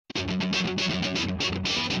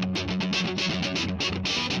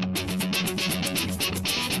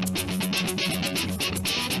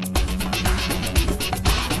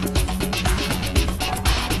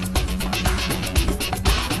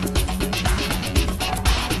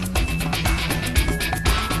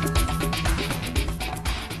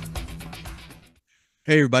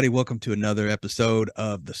Hey, everybody, welcome to another episode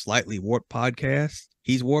of the Slightly Warped Podcast.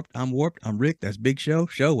 He's warped, I'm Rick. That's Big Show.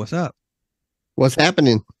 Show, what's up? What's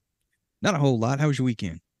happening? Not a whole lot. How was your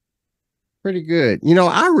weekend? Pretty good. You know,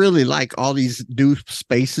 I really like all these new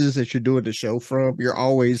spaces that you're doing the show from. You're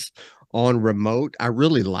always on remote. I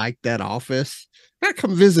really like that office. I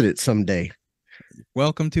come visit it someday.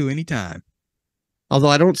 Welcome to anytime. Although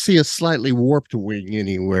I don't see a slightly warped wing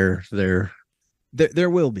anywhere there. There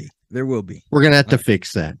will be. There will be. We're gonna have to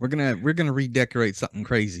fix that. We're gonna redecorate something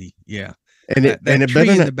crazy. Yeah. And that it tree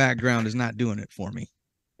better in not, the background is not doing it for me.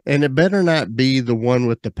 and it better not be the one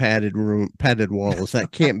with the padded walls.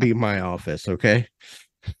 That can't be my office, okay?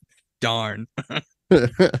 Darn.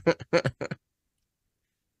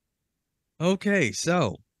 Okay,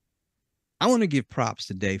 so I want to give props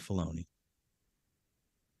to Dave Filoni.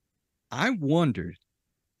 I wondered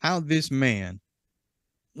how this man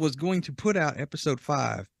was going to put out episode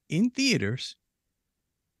 5 in theaters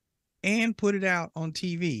and put it out on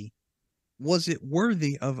TV. Was it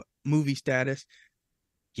worthy of movie status?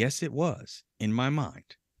 Yes, it was, in my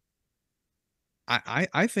mind.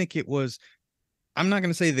 I think it was, I'm not going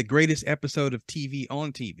to say the greatest episode of TV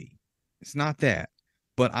on TV. It's not that.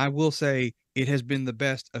 But I will say it has been the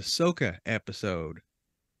best Ahsoka episode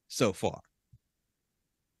so far.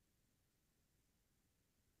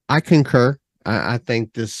 I concur. I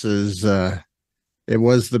think this is it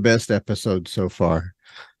was the best episode so far.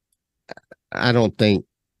 I don't think,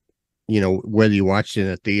 whether you watched it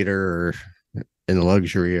in a theater or in the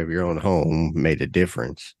luxury of your own home made a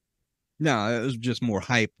difference. No, it was just more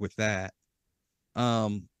hype with that.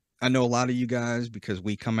 I know a lot of you guys, because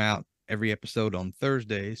we come out every episode on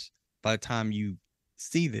Thursdays. By the time you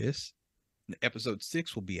see this, episode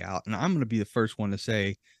 6 will be out, and I'm going to be the first one to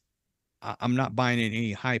say I'm not buying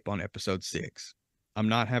any hype on episode 6. I'm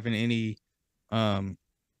not having any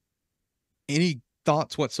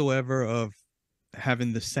thoughts whatsoever of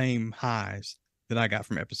having the same highs that I got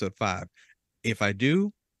from episode 5. If I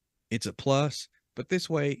do, it's a plus, but this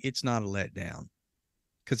way it's not a letdown,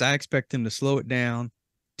 because I expect him to slow it down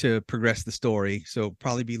to progress the story. So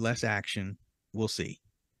probably be less action. We'll see.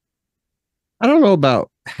 I don't know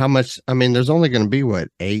about how much. I mean, there's only going to be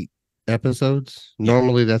 8 episodes. Yeah.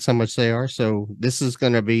 Normally that's how much they are. So this is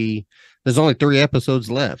going to be, there's only 3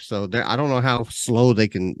 episodes left. So I don't know how slow they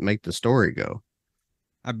can make the story go.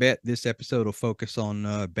 I bet this episode will focus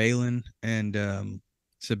on Balin and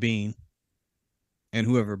Sabine and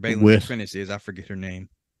whoever Balin's apprentice is. I forget her name.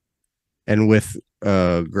 And with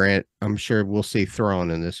Grant, I'm sure we'll see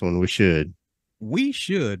Thrawn in this one. We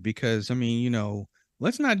should, because I mean,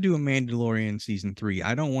 let's not do a Mandalorian season 3.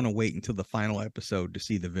 I don't want to wait until the final episode to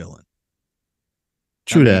see the villain.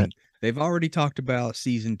 True that. They've already talked about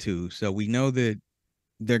season 2, so we know that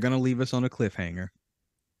they're going to leave us on a cliffhanger.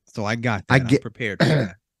 So I got that. I'm prepared for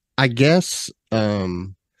that. I guess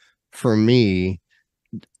for me,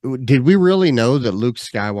 did we really know that Luke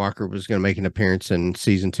Skywalker was going to make an appearance in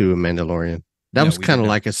season 2 of Mandalorian? That was kind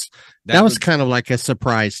of like a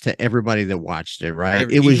surprise to everybody that watched it,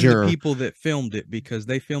 right? It was the people that filmed it, because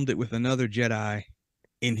they filmed it with another Jedi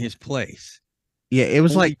in his place. Yeah, it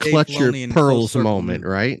was like clutch your pearls moment,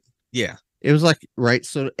 right? Yeah. It was like, right.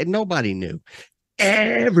 So nobody knew.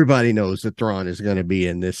 Everybody knows that Thrawn is going to be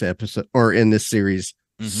in this episode or in this series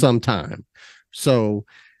sometime. So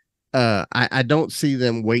I don't see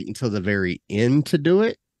them wait until the very end to do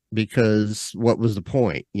it, because what was the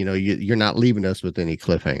point? You're not leaving us with any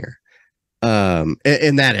cliffhanger.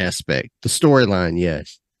 In that aspect, the storyline,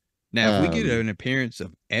 yes. Now, if we get an appearance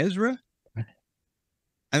of Ezra,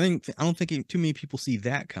 I don't think too many people see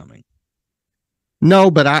that coming. No,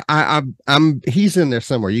 but I'm he's in there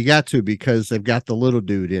somewhere. You got to, because they've got the little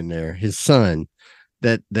dude in there, his son,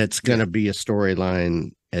 that's going to be a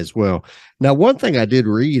storyline as well. Now, one thing I did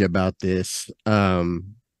read about this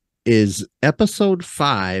is episode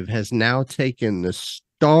 5 has now taken the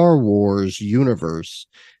Star Wars universe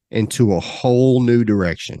into a whole new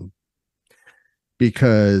direction,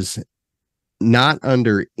 because not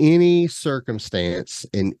under any circumstance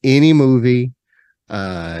in any movie,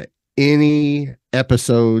 any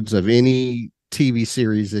episodes of any TV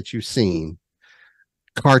series that you've seen,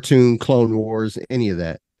 cartoon, Clone Wars, any of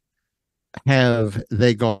that, have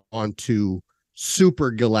they gone to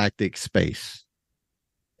super galactic space.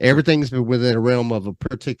 Everything's been within a realm of a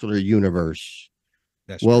particular universe.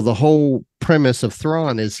 That's well, true. The whole premise of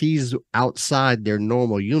Thrawn is he's outside their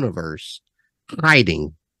normal universe,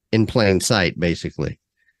 hiding in plain sight, basically.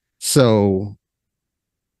 So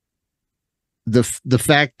the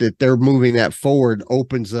fact that they're moving that forward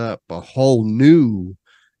opens up a whole new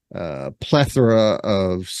plethora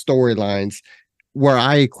of storylines. where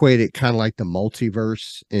I equate it kind of like the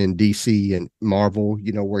multiverse in DC and Marvel,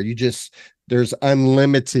 where there's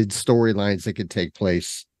unlimited storylines that could take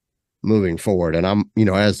place moving forward. And I'm,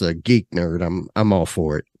 as a geek nerd, I'm all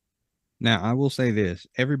for it. Now, I will say this.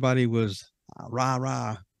 Everybody was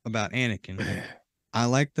rah about Anakin. I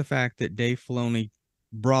like the fact that Dave Filoni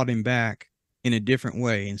brought him back in a different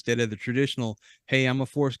way instead of the traditional, hey, I'm a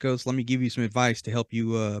Force ghost, let me give you some advice to help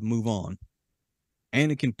you move on.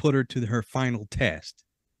 Anakin put her to her final test.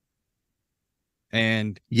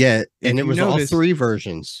 And yeah, and it was all three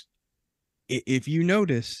versions. If you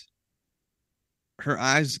notice, her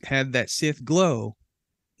eyes had that Sith glow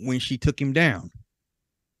when she took him down.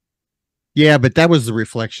 Yeah, but that was the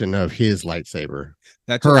reflection of his lightsaber.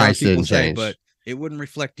 That's her what eyes people say, change. But it wouldn't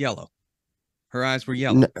reflect yellow. Her eyes were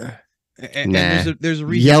yellow. And there's a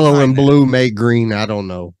reason. Yellow and blue make green. I don't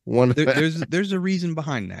know. There's a reason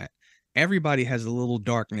behind that. Everybody has a little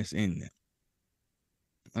darkness in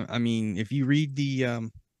them. I mean, if you read the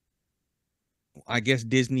I guess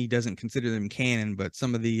Disney doesn't consider them canon, but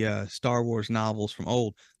some of the Star Wars novels from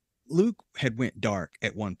old, Luke had went dark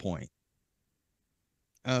at one point.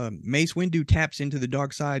 Mace Windu taps into the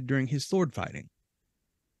dark side during his sword fighting.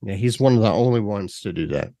 Yeah, he's one of the only ones to do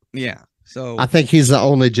that. Yeah, so I think he's the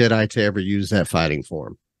only Jedi to ever use that fighting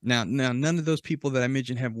form. Now, none of those people that I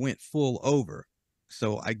mentioned have went full over,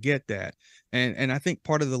 so I get that, and I think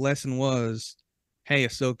part of the lesson was, hey,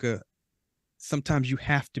 Ahsoka, sometimes you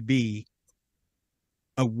have to be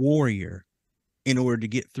a warrior in order to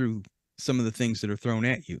get through some of the things that are thrown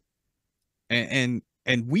at you, and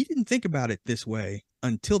we didn't think about it this way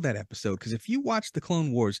until that episode, because if you watch the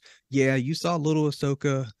Clone Wars, yeah, you saw little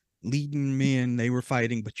Ahsoka leading men, they were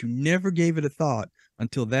fighting, but you never gave it a thought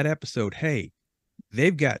until that episode. Hey,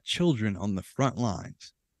 they've got children on the front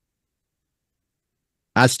lines.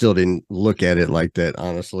 I still didn't look at it like that,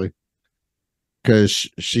 honestly, because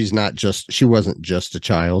she wasn't just a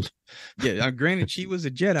child. Yeah, granted, she was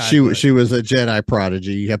a Jedi. She was a Jedi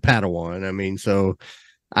prodigy, a Padawan. I mean, so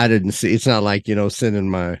I didn't see. It's not like sending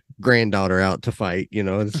my granddaughter out to fight.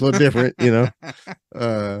 It's a little different.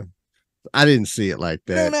 I didn't see it like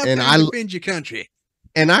that. And I defend your country.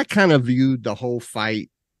 And I kind of viewed the whole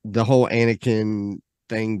fight, the whole Anakin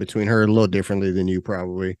thing between her a little differently than you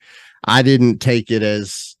probably. I didn't take it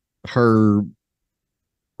as her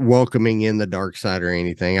welcoming in the dark side or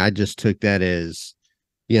anything. I just took that as,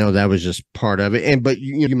 that was just part of it. But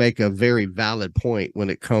you make a very valid point when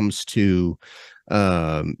it comes to,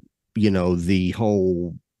 the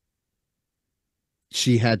whole,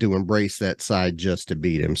 she had to embrace that side just to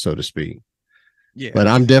beat him, so to speak. Yeah, but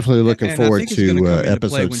I'm definitely looking forward to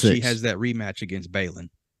episode 6 when she has that rematch against Balin.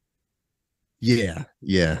 Yeah,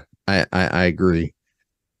 I agree.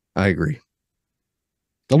 I'm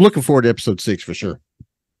looking forward to episode 6 for sure.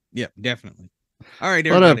 Yep, definitely. All right,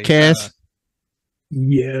 everybody. What up, Caz?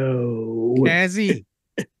 Yo, Cazzy.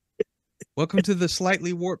 Welcome to the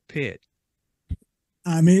Slightly Warped Pit.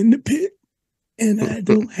 I'm in the pit, and I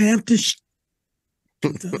don't have to.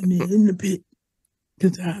 I'm in the pit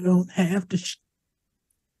because I don't have to.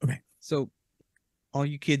 Okay. So, all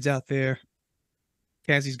you kids out there,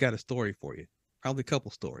 Cazzy's got a story for you. Probably a couple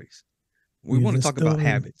stories. We want to talk about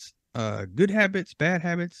habits, good habits, bad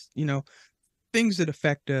habits. Things that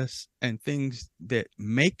affect us and things that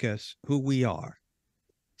make us who we are.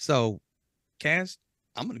 So, Caz,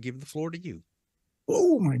 I'm going to give the floor to you.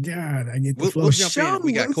 Oh my God! I get the floor. We'll jump in.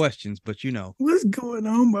 We got questions, but what's going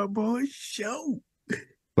on, my boy? Show.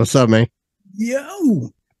 What's up, man?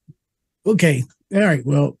 Yo. Okay. All right.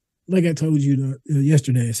 Well, like I told you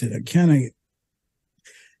yesterday, I said I kind of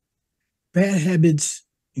bad habits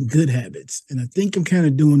and good habits, and I think I'm kind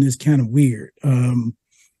of doing this kind of weird.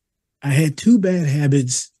 I had 2 bad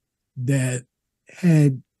habits that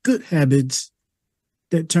had good habits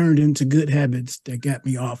that turned into good habits that got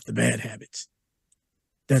me off the bad habits.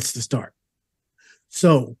 That's the start.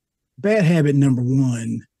 So, bad habit number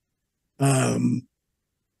 1,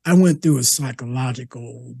 I went through a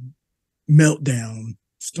psychological meltdown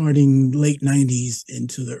starting late 90s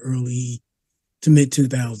into the early to mid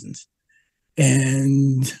 2000s.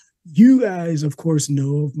 And you guys, of course,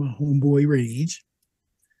 know of my homeboy Rage.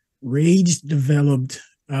 Rage developed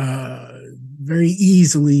very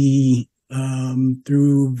easily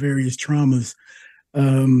through various traumas.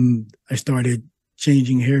 I started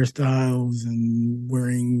changing hairstyles and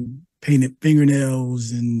wearing painted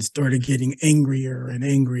fingernails and started getting angrier and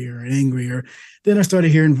angrier and angrier. Then I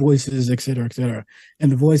started hearing voices, et cetera, et cetera.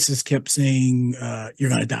 And the voices kept saying, you're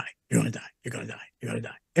going to die. You're going to die. You're going to die. You're going to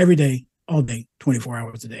die. Every day, all day, 24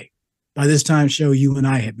 hours a day. By this time, show you and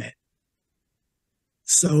I had met.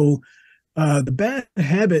 So The bad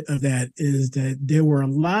habit of that is that there were a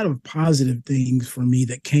lot of positive things for me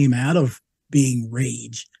that came out of being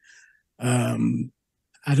rage. Um,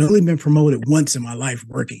 I'd only been promoted once in my life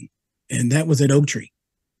working, and that was at Oak Tree.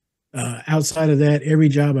 Outside of that, every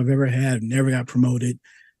job I've ever had, never got promoted.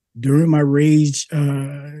 During my rage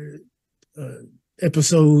uh,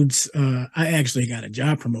 episodes, I actually got a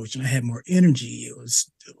job promotion. I had more energy. It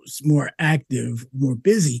was more active, more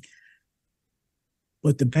busy.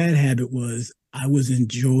 But the bad habit was I was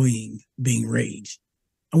enjoying being rage.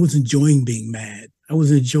 I was enjoying being mad. I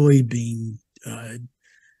was enjoying being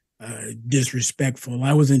disrespectful.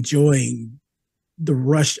 I was enjoying the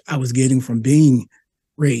rush I was getting from being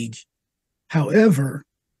rage. However,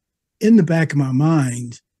 in the back of my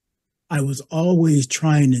mind, I was always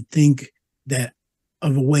trying to think that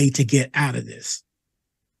of a way to get out of this.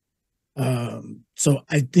 So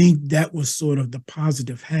I think that was sort of the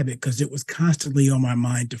positive habit because it was constantly on my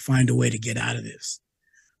mind to find a way to get out of this.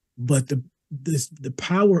 But the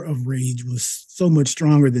power of rage was so much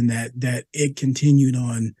stronger than that it continued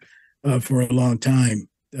on for a long time.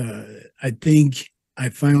 I think I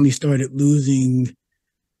finally started losing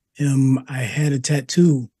him. I had a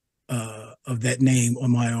tattoo of that name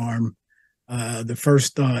on my arm. The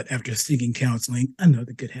first thought after seeking counseling,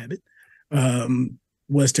 another good habit,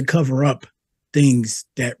 was to cover up things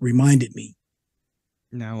that reminded me.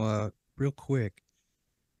 Now, real quick,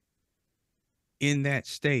 in that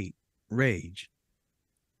state, rage,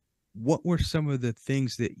 what were some of the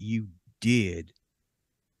things that you did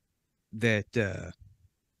that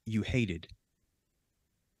you hated?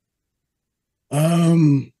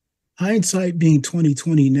 Um, Hindsight being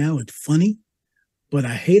 2020 now, it's funny, but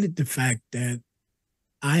I hated the fact that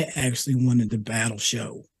I actually wanted to battle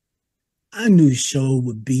Show. I knew Show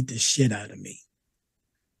would beat the shit out of me.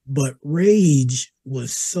 But Rage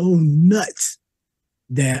was so nuts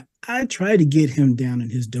that I tried to get him down in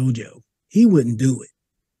his dojo. He wouldn't do it.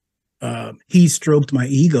 He stroked my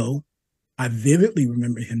ego. I vividly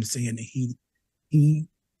remember him saying that he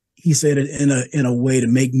he said it in a way to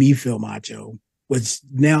make me feel macho, which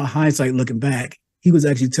now hindsight looking back, he was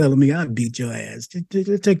actually telling me I'd beat your ass.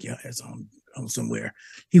 Just take your ass on somewhere.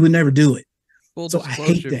 He would never do it. Full So I hate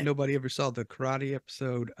disclosure, if that. nobody ever saw the karate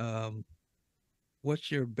episode,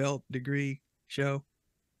 what's your belt degree show?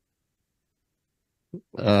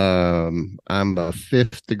 I'm a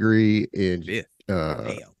fifth degree in Fifth.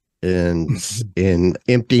 uh Damn. in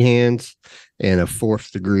empty hands and a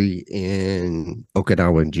fourth degree in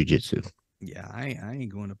Okinawan Jiu-Jitsu. Yeah, I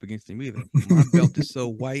ain't going up against him either. My belt is so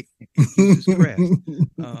white it keeps his crest.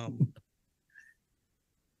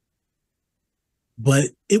 But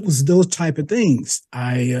it was those type of things.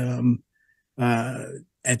 At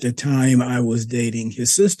the time I was dating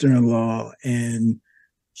his sister-in-law, and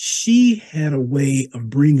she had a way of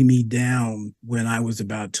bringing me down when I was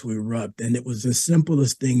about to erupt. And it was the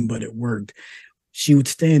simplest thing, but it worked. She would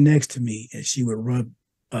stand next to me and she would rub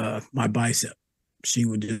my bicep. She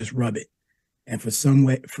would just rub it. And for some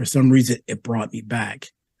reason, it brought me back.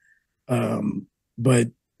 But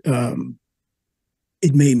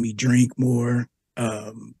it made me drink more.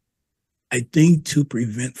 I think to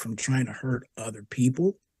prevent from trying to hurt other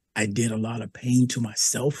people, I did a lot of pain to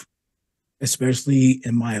myself, especially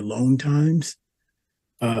in my alone times.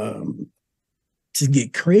 To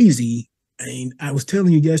get crazy, I mean, I was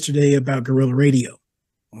telling you yesterday about guerrilla radio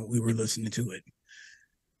when we were listening to it.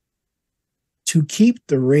 To keep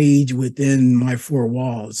the rage within my four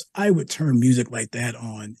walls, I would turn music like that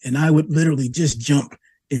on, and I would literally just jump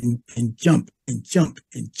and jump and jump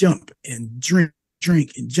and jump and drink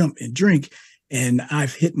and jump and drink. And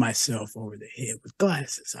I've hit myself over the head with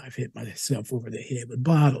glasses. I've hit myself over the head with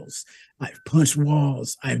bottles. I've punched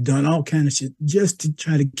walls. I've done all kinds of shit just to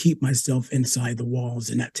try to keep myself inside the walls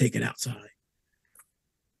and not take it outside.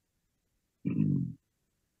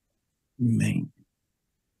 Man.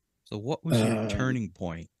 So what was your turning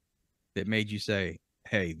point that made you say,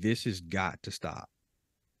 hey, this has got to stop?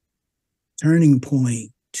 Turning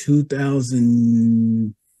point,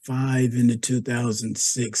 2005 into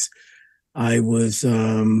 2006. I was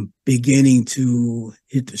beginning to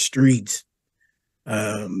hit the streets.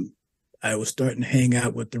 I was starting to hang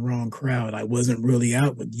out with the wrong crowd. I wasn't really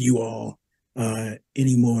out with you all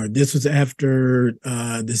anymore. This was after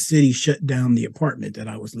the city shut down the apartment that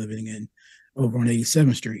I was living in over on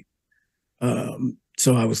 87th Street.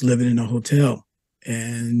 So I was living in a hotel,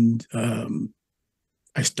 and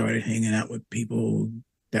I started hanging out with people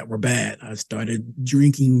that were bad. I started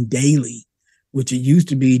drinking daily, which it used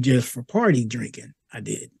to be just for party drinking. I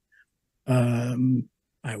did.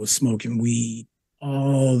 I was smoking weed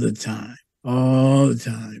all the time.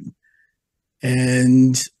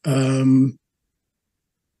 And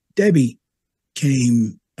Debbie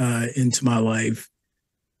came into my life,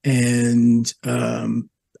 and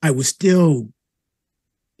I was still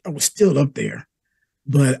up there,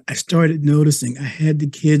 but I started noticing I had the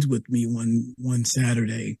kids with me one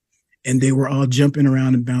Saturday, and they were all jumping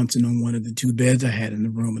around and bouncing on one of the two beds I had in the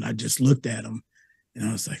room, and I just looked at them, and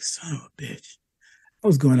I was like, "Son of a bitch." I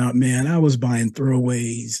was going out, man. I was buying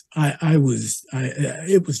throwaways.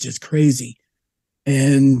 It was just crazy.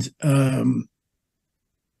 And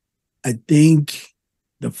I think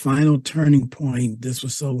the final turning point, this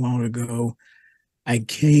was so long ago, I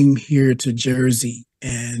came here to Jersey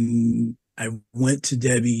and I went to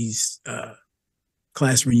Debbie's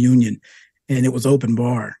class reunion, and it was open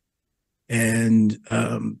bar. And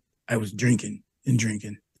I was drinking,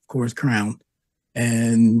 of course, Crown.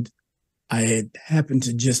 And I had happened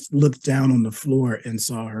to just look down on the floor and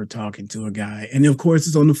saw her talking to a guy. And of course,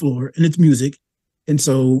 it's on the floor and it's music. And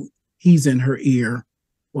so he's in her ear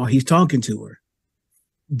while he's talking to her.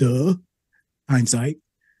 Duh. Hindsight.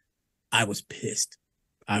 I was pissed.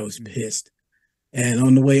 And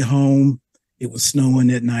on the way home, it was snowing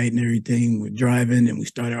that night and everything. We're driving and we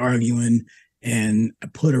started arguing, and I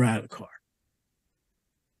put her out of the car.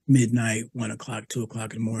 Midnight, 1 o'clock, 2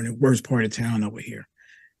 o'clock in the morning, worst part of town over here.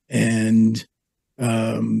 And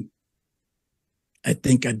I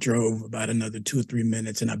think I drove about another 2 or 3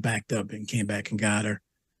 minutes, and I backed up and came back and got her.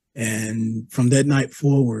 And from that night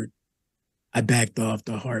forward, I backed off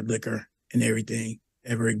the hard liquor and everything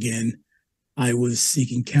ever again. I was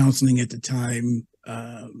seeking counseling at the time.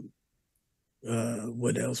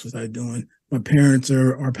 What else was I doing? My parents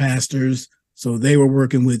are pastors, so they were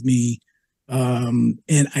working with me.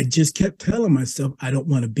 And I just kept telling myself, I don't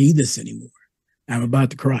want to be this anymore. I'm about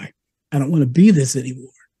to cry. I don't want to be this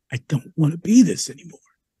anymore. I don't want to be this anymore.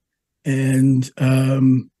 And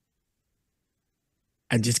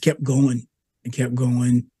I just kept going and kept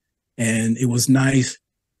going. And it was nice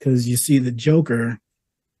because you see the Joker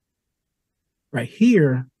right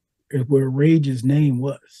here is where Rage's name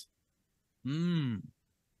was. Mm.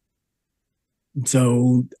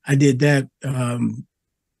 So I did that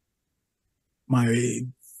my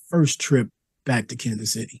first trip back to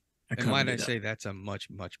Kansas City. And might I say that's a much,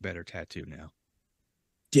 much better tattoo now.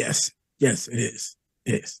 Yes, it is.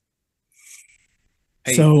 It is.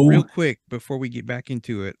 Hey, so real quick, before we get back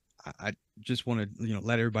into it, I just want to,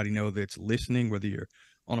 let everybody know that's listening, whether you're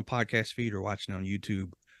on a podcast feed or watching on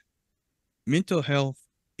YouTube, mental health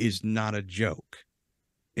is not a joke.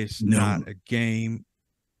 It's not a game.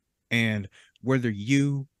 And whether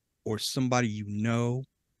you or somebody you know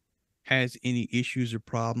has any issues or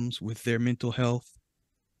problems with their mental health,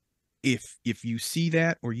 if you see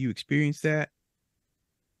that or you experience that,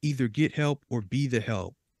 either get help or be the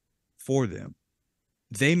help for them.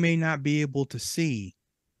 They may not be able to see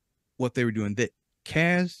what they were doing. That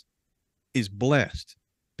Caz is blessed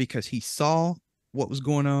because he saw what was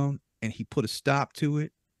going on and he put a stop to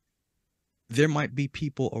it. There might be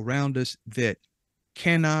people around us that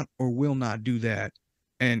cannot or will not do that.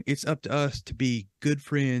 And it's up to us to be good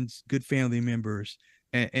friends, good family members,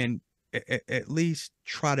 and at least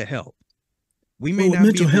try to help. We may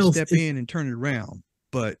not be able to step in and turn it around,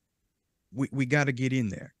 but we got to get in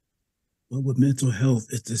there. Well, with mental health,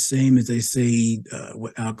 it's the same as they say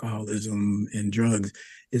with alcoholism and drugs.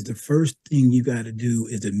 Is the first thing you got to do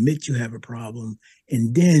is admit you have a problem,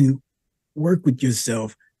 and then work with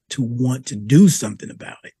yourself to want to do something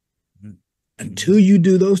about it. Mm-hmm. Until you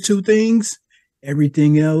do those two things,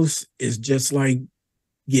 everything else is just like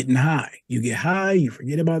getting high. You get high, you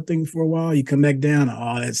forget about things for a while, you come back down, and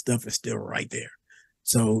all that stuff is still right there.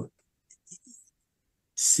 So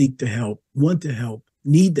seek the help, want the help,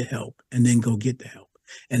 need the help, and then go get the help.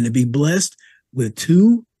 And to be blessed with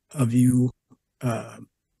two of you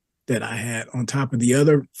that I had on top of the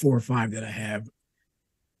other 4 or 5 that I have,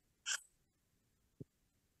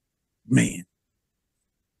 man.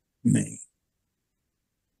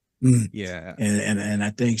 Yeah. And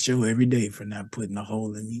I thank Joe every day for not putting a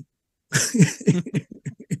hole in me.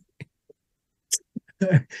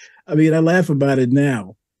 I mean, I laugh about it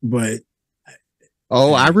now, but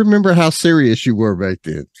I remember how serious you were back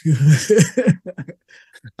then.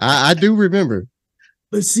 I do remember.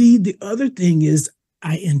 But see, the other thing is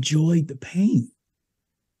I enjoyed the pain.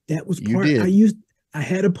 That was part. I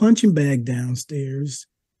had a punching bag downstairs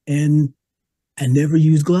and I never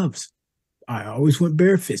used gloves. I always went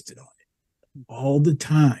barefisted on it all the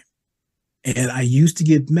time. And I used to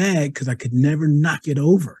get mad because I could never knock it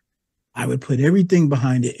over. I would put everything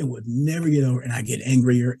behind it and would never get over. And I get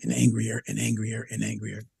angrier and angrier and angrier and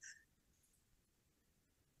angrier.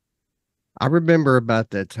 I remember about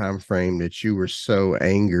that time frame that you were so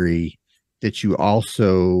angry that you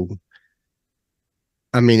also,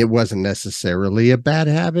 I mean, it wasn't necessarily a bad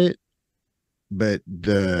habit, but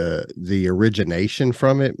the origination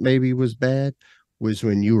from it maybe was bad, was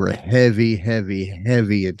when you were heavy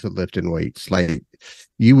into lifting weights. Like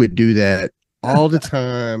you would do that all the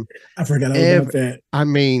time. I forgot all about that. I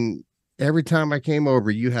mean, every time I came over,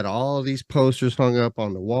 you had all these posters hung up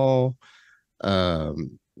on the wall.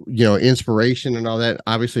 Inspiration and all that.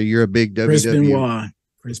 Obviously, you're a big Chris WW. Benoit.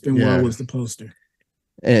 Chris Benoit was the poster.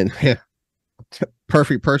 And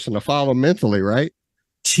perfect person to follow mentally, right?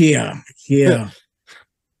 Yeah.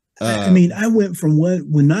 I mean, I went from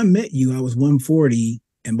when I met you, I was 140,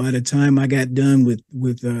 and by the time I got done with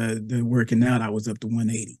the working out, I was up to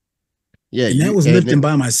 180. Yeah, and that was lifting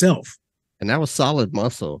by myself. And that was solid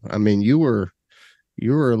muscle. I mean, you were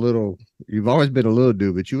a little. You've always been a little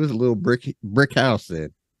dude, but you was a little brick house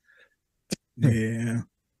then. Yeah.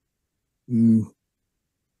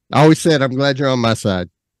 I always said, I'm glad you're on my side.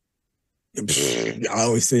 I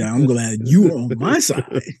always say, I'm glad you were on my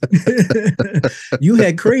side. You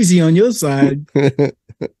had crazy on your side.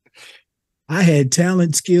 I had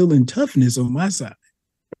talent, skill, and toughness on my side.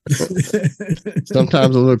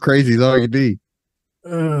 Sometimes a little crazy is all you need.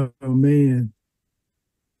 Oh, man.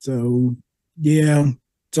 So, yeah.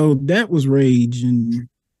 So that was rage. And,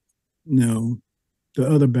 the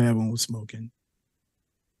other bad one was smoking.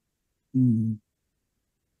 Now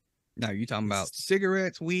you're talking about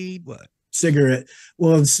cigarettes, weed, what? Cigarette.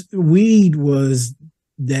 Well, weed was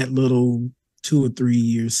that little 2 or 3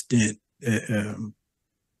 year stint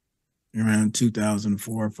around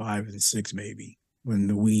 2004, 5, and 6, maybe, when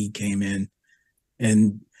the weed came in.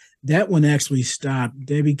 And that one actually stopped.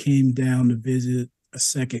 Debbie came down to visit a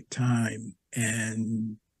second time,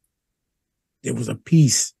 and there was a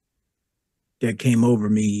peace that came over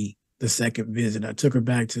me the second visit. I took her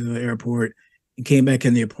back to the airport and came back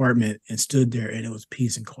in the apartment and stood there, and it was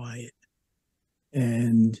peace and quiet.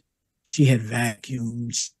 And she had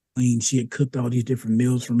vacuumed, cleaned. She had cooked all these different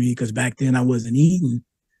meals for me, because back then I wasn't eating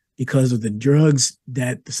because of the drugs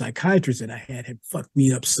that the psychiatrist that I had fucked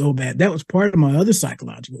me up so bad. That was part of my other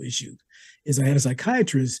psychological issue, is I had a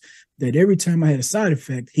psychiatrist that every time I had a side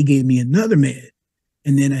effect, he gave me another med.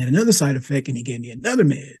 And then I had another side effect and he gave me another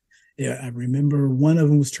med. Yeah, I remember one of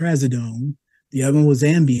them was trazodone. The other one was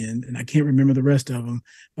Ambien, and I can't remember the rest of them.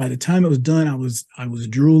 By the time it was done, I was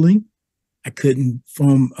drooling. I couldn't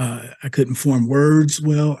form words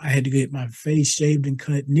well. I had to get my face shaved and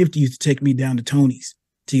cut. Nifty used to take me down to Tony's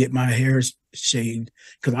to get my hair shaved,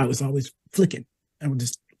 because I was always flicking. I was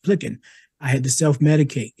just flicking. I had to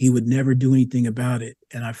self-medicate. He would never do anything about it.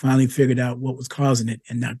 And I finally figured out what was causing it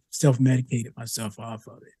and not self-medicated myself off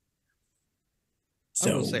of it. So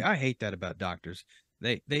I will say, I hate that about doctors.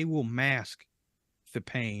 They will mask the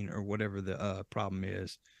pain or whatever the problem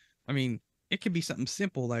is. I mean, it could be something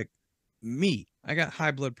simple like me. I got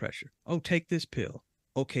high blood pressure. Oh, take this pill.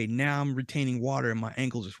 Okay, now I'm retaining water and my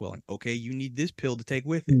ankles are swelling. Okay, you need this pill to take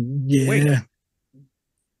with it. Yeah. Wait,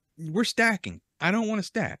 we're stacking. I don't want to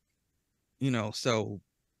stack. So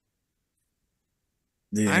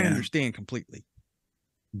yeah. I understand completely.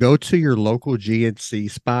 Go to your local GNC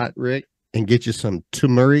spot, Rick, and get you some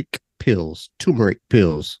turmeric pills.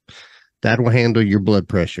 That will handle your blood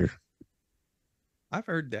pressure. I've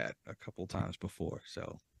heard that a couple times before.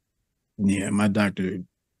 So yeah, my doctor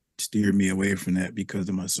steered me away from that because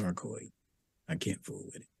of my sarcoid. I can't fool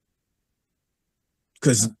with it,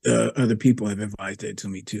 because other people have advised that to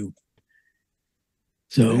me too.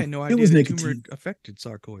 So I had no idea it was that turmeric affected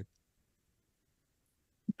sarcoid.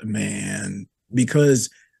 Man, because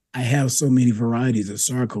I have so many varieties of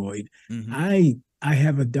sarcoid. I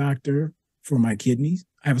have a doctor for my kidneys.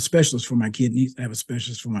 I have a specialist for my kidneys. I have a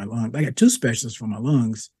specialist for my lungs. I got 2 specialists for my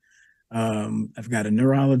lungs. I've got a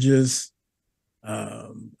neurologist, a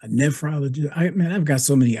nephrologist. I've got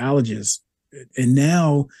so many allergists. And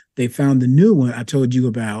now they found the new one I told you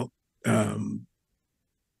about.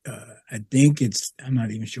 I think I'm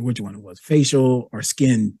not even sure which one it was, facial or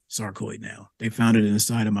skin sarcoid now. They found it in the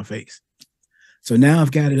side of my face. So now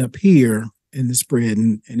I've got it up here in the spread,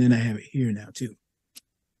 and then I have it here now too.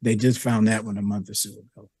 They just found that one a month or so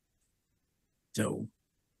ago. So.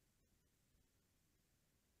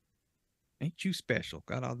 Ain't you special?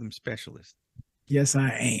 Got all them specialists. Yes, I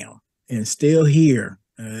am. And still here.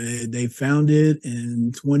 They found it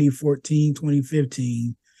in 2014,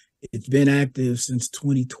 2015. It's been active since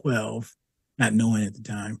 2012, not knowing at the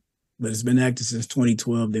time, but it's been active since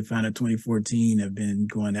 2012. They found it 2014, have been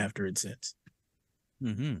going after it since.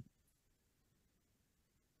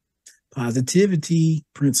 Positivity,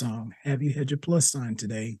 Prince on. Have you had your plus sign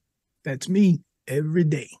today? That's me every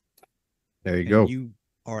day. There you And go. you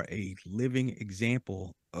are a living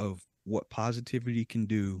example of what positivity can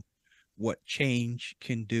do, what change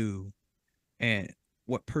can do, and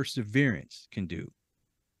what perseverance can do.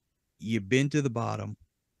 You've been to the bottom,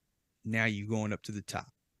 now you're going up to the top.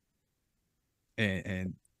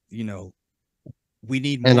 And you know, we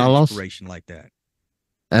need And more I'll also, inspiration like that.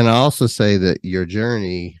 and I also say that your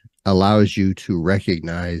journey allows you to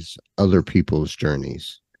recognize other people's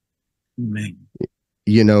journeys. Man.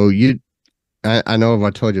 You know, I know if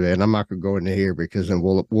I told you that, and I'm not gonna go into here because then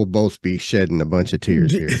we'll both be shedding a bunch of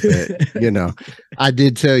tears here. But you know, I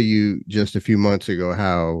did tell you just a few months ago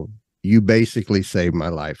how you basically saved my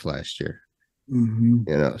life last year. Mm-hmm.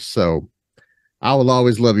 You know, so I will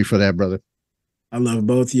always love you for that, brother. I love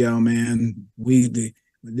both y'all, man. We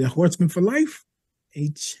the horsemen for life.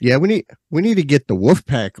 Yeah, we need to get the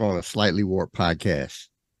Wolfpack on a Slightly Warped podcast.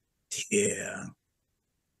 Yeah.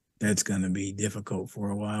 That's gonna be difficult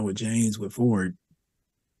for a while with James, with Ford.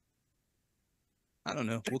 I don't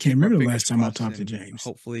know. I can't remember the last time I talked to James.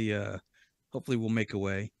 Hopefully we'll make a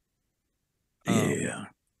way. Yeah.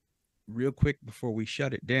 Real quick before we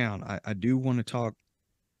shut it down, I do want to talk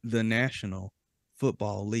the National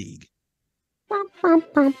Football League.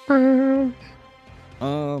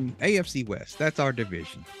 AFC West, that's our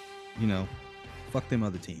division. You know, fuck them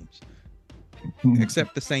other teams.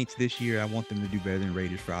 Except the Saints this year. I want them to do better than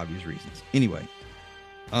Raiders for obvious reasons. Anyway,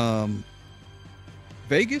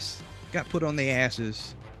 Vegas got put on their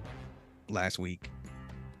asses last week.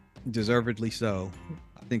 Deservedly so.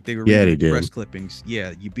 I think they were reading press clippings.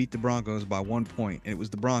 Yeah, you beat the Broncos by 1 point, and it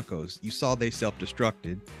was the Broncos. You saw they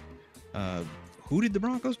self-destructed. Who did the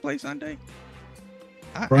Broncos play Sunday?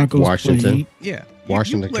 Broncos Washington. played. Yeah,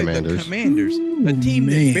 Washington Commanders. The Commanders, Ooh, a team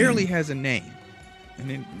man. that barely has a name,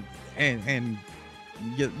 and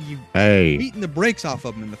you beating the brakes off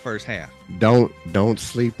of them in the first half. Don't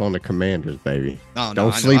sleep on the Commanders, baby. No,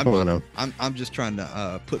 don't sleep on them. I'm just trying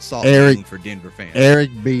to put salt in the wound for Denver fans. Eric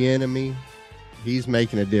Bieniemy, he's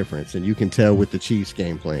making a difference, and you can tell with the Chiefs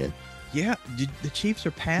game plan. Yeah, the Chiefs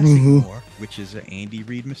are passing more, which is an Andy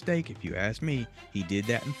Reid mistake, if you ask me. He did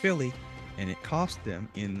that in Philly, and it cost them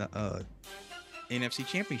in the NFC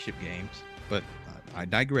Championship games. But I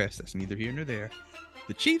digress. That's neither here nor there.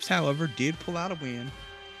 The Chiefs, however, did pull out a win.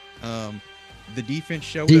 The defense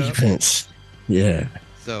showed up. Yeah.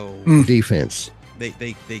 So defense.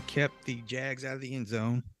 They kept the Jags out of the end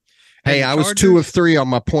zone. Hey, I was 2 of 3 on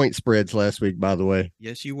my point spreads last week, by the way.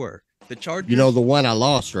 Yes, you were. The Chargers. You know the one I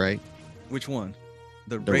lost, right? Which one?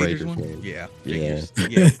 The Raiders one? Game. Yeah.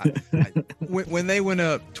 Yeah. When they went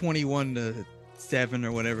up 21-7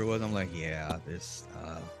 or whatever it was, I'm like, yeah, this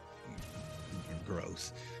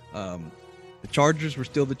gross. The Chargers were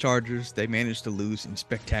still the Chargers. They managed to lose in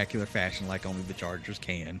spectacular fashion like only the Chargers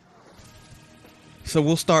can. So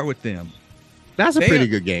we'll start with them. That's a pretty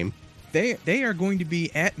good game. They are going to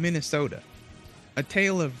be at Minnesota. A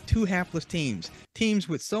tale of two hapless teams. Teams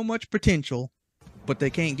with so much potential, but they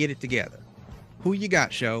can't get it together. Who you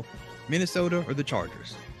got, Show? Minnesota or the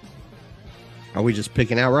Chargers? Are we just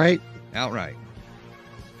picking outright? Outright.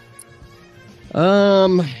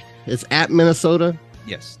 It's at Minnesota.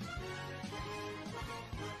 Yes.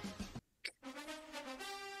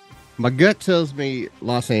 My gut tells me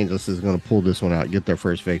Los Angeles is going to pull this one out, get their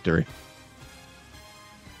first victory.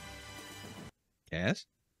 Yes.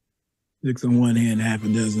 6 on one hand, half a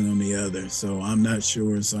dozen on the other. So I'm not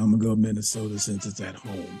sure. So I'm gonna go Minnesota since it's at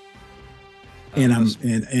home. And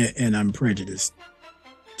I'm prejudiced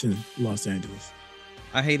to Los Angeles.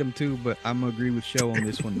 I hate them too, but I'm gonna agree with Show on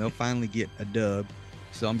this one. They'll finally get a dub,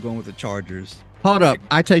 so I'm going with the Chargers. Hold up,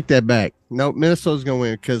 I take that back. No, Minnesota's gonna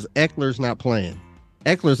win because Eckler's not playing.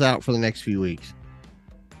 Eckler's out for the next few weeks.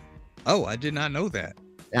 Oh, I did not know that.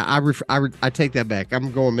 I take that back.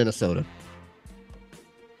 I'm going Minnesota.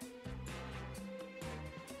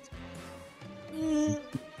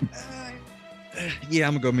 Yeah,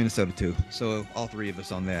 I'm gonna go Minnesota too. So all three of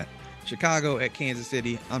us on that. Chicago at Kansas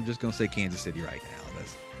City. I'm just gonna say Kansas City right now.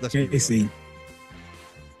 Let's be real.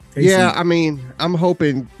 Yeah, I mean, I'm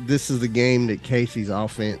hoping this is the game that Casey's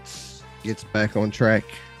offense gets back on track.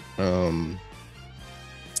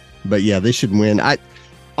 But yeah, they should win.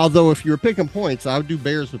 Although if you were picking points, I would do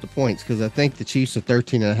Bears with the points because I think the Chiefs are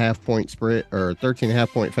 13.5 point spread or 13.5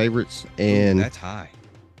 point favorites, and that's high.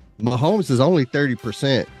 Mahomes is only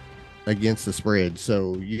 30% against the spread,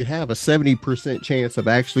 so you have a 70% chance of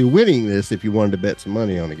actually winning this if you wanted to bet some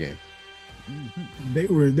money on the game.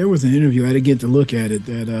 There was an interview, I didn't get to look at it,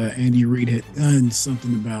 that Andy Reid had done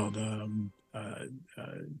something about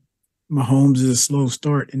Mahomes is a slow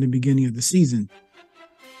start in the beginning of the season.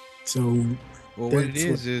 So Well, what it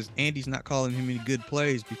is Andy's not calling him any good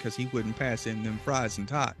plays because he wouldn't pass in them fries and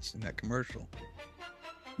tots in that commercial.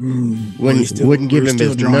 Wouldn't give him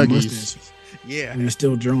his nuggies. Yeah. He's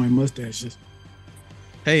still drawing mustaches.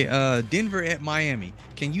 Hey, Denver at Miami.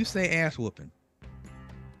 Can you say ass whooping?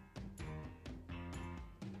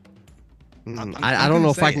 I don't know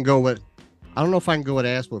if I can go with. I don't know if I can go with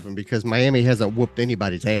ass whooping because Miami hasn't whooped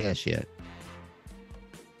anybody's ass yet.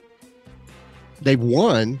 They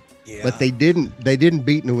won, but they didn't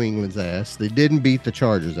beat New England's ass. They didn't beat the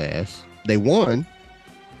Chargers' ass. They won.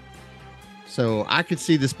 So I could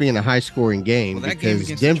see this being a high-scoring game because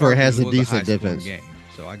Denver has a decent defense.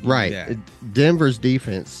 So I give you that. Denver's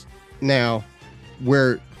defense. Now,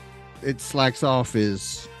 where it slacks off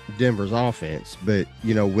is Denver's offense. But,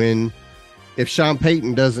 you know, if Sean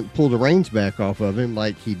Payton doesn't pull the reins back off of him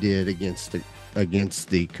like he did against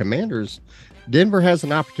the Commanders, Denver has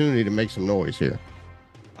an opportunity to make some noise here.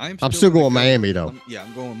 I'm still going Miami, though.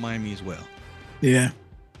 I'm going with Miami as well. Yeah.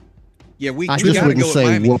 Yeah, I just wouldn't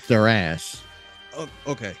say whoop their ass. Oh,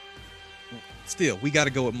 okay. Still, we got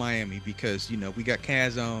to go with Miami because, you know, we got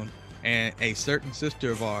Caz on, and a certain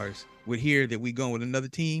sister of ours would hear that we going with another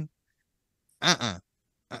team. I'll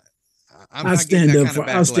stand up.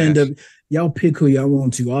 I'll stand up. Y'all pick who y'all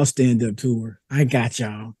want to. I'll stand up to her. I got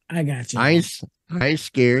y'all. I ain't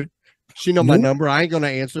scared. She know my number. I ain't gonna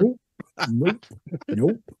answer. Nope.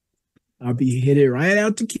 I'll be headed right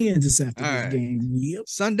out to Kansas after this game. Yep.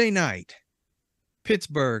 Sunday night,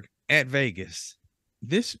 Pittsburgh at Vegas.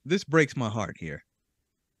 This breaks my heart here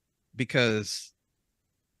because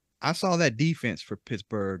I saw that defense for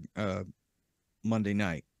Pittsburgh Monday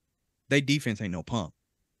night. They defense ain't no pump.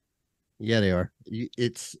 Yeah, they are.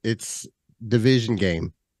 It's division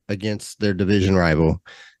game against their division rival.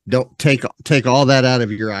 Don't take all that out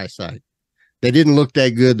of your eyesight. They didn't look that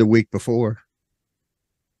good the week before.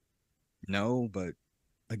 No, but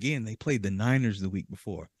again, they played the Niners the week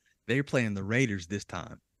before. They're playing the Raiders this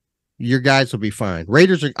time. Your guys will be fine.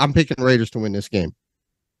 I'm picking Raiders to win this game.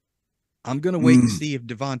 I'm going to wait and see if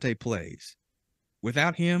Devontae plays.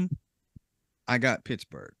 Without him, I got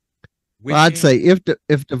Pittsburgh. Well, I'd say if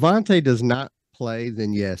Devontae does not play,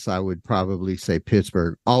 then yes, I would probably say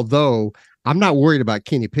Pittsburgh. Although I'm not worried about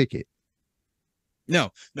Kenny Pickett.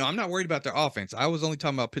 No, I'm not worried about their offense. I was only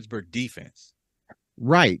talking about Pittsburgh defense.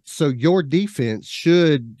 Right. So your defense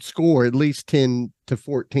should score at least 10 to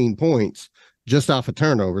 14 points just off of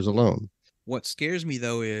turnovers alone. What scares me,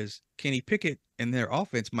 though, is Kenny Pickett and their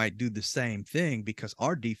offense might do the same thing because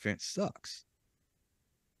our defense sucks.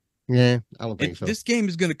 Yeah, I don't think so. This game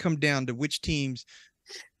is going to come down to which team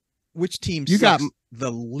sucks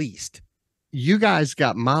the least. You guys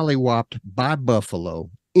got mollywopped by Buffalo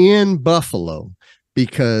in Buffalo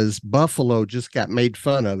because Buffalo just got made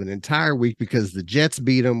fun of an entire week because the Jets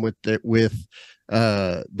beat them with their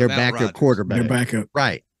backup quarterback. Their backup.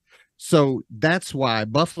 Right. So that's why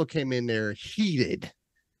Buffalo came in there heated.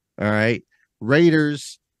 All right.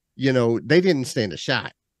 Raiders, you know, they didn't stand a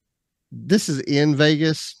shot. This is in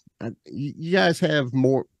Vegas. You guys have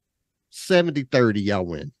more 70-30, y'all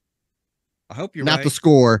win. I hope you're not right. The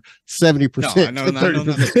score 70% no, to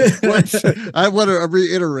 30%. I want to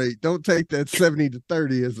reiterate, don't take that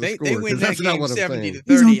 70-30 as a score. They win that game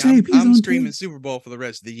 70-30. I'm screaming Super Bowl for the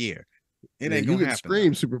rest of the year. It ain't gonna happen.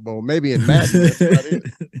 Scream Super Bowl, maybe in Madden. That's about it.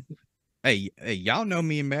 Hey, y'all know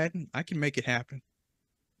me in Madden. I can make it happen.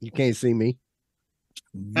 You can't see me.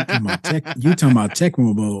 You talking about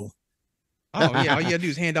Tecmo Bowl. Oh yeah, all you gotta do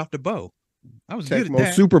is hand off the bow. I was good at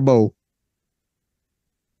that. Super Bowl.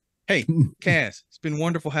 Hey, Caz, it's been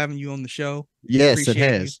wonderful having you on the show. Yes, it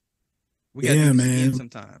has. We got to do this again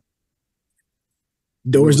sometime.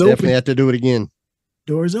 Doors open. Definitely have to do it again.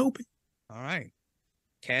 Doors open. All right.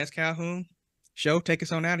 Caz Calhoun, show, take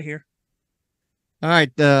us on out of here. All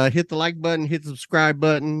right. Hit the like button, hit the subscribe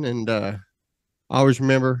button, and always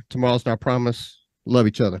remember, tomorrow's not promise. Love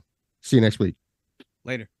each other. See you next week.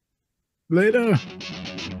 Later. Later.